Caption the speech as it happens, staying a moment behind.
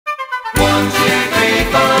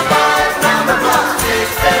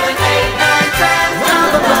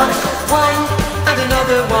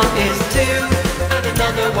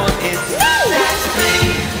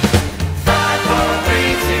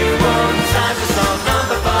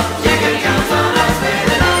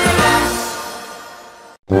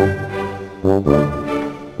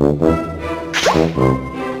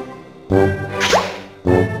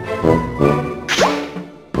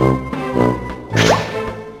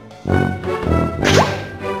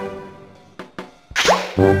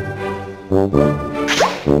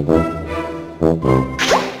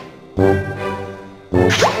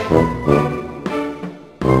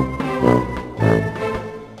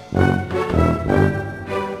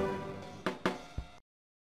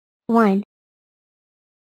One.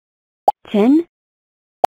 10.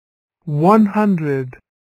 100.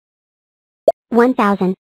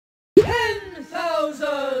 1,000.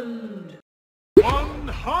 10,000.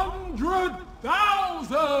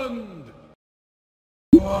 100,000.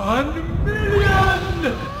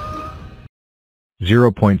 1,000,000.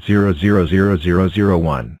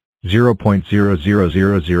 0.000001,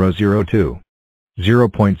 0.000002,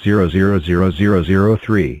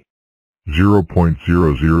 0.000003,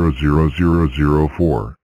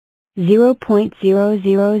 0.000004,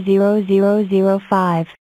 0.000005.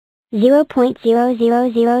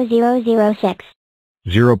 0.000006.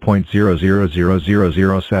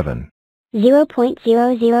 0.000007,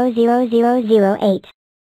 0.000008.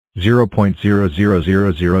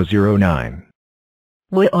 0.000009.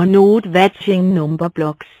 We are not watching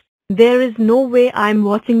Numberblocks. There is no way I'm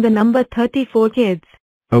watching the number 34 kids.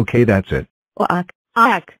 Okay, that's it.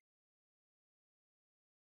 Ack.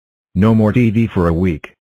 No more TV for a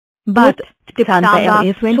week. But, Santa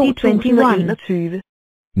is 2021.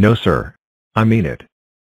 No sir. I mean it.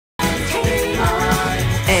 8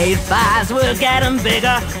 5s will get them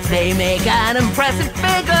bigger. They make an impressive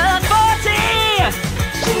figure. 40!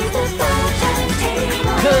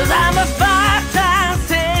 Cause I'm a 5 times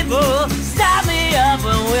table. Stop me up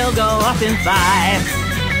and we'll go up in 5.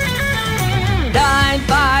 9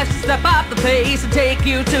 5s step up the pace and take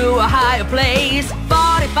you to a higher place.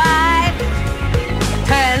 45.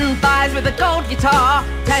 10 5s with a gold guitar.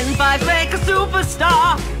 10 5s make a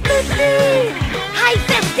superstar. 50. High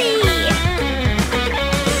 50.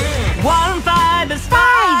 1 5 is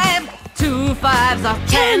 5. 2 5s are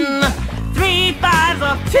 10. 3 5s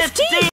are 50.